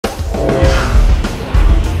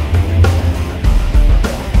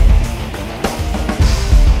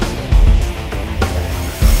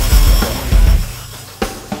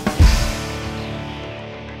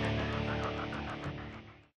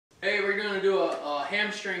a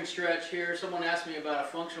hamstring stretch here. Someone asked me about a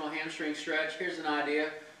functional hamstring stretch. Here's an idea.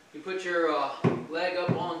 You put your leg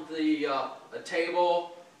up on the a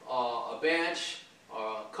table, a bench,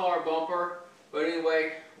 a car bumper. But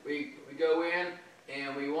anyway, we go in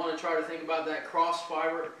and we want to try to think about that cross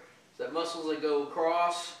fiber, that muscles that go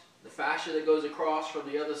across, the fascia that goes across from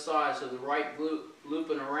the other side. So the right glute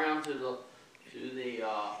looping around to the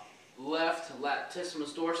left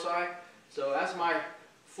latissimus dorsi. So as my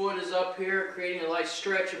foot is up here, creating a light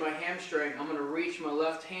stretch in my hamstring, I'm going to reach my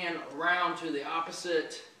left hand around to the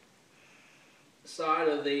opposite side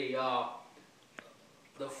of the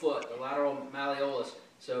foot, the lateral malleolus.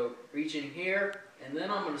 So reaching here, and then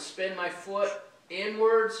I'm going to spin my foot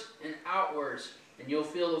inwards and outwards, and you'll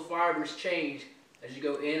feel the fibers change as you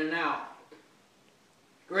go in and out.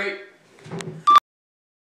 Great.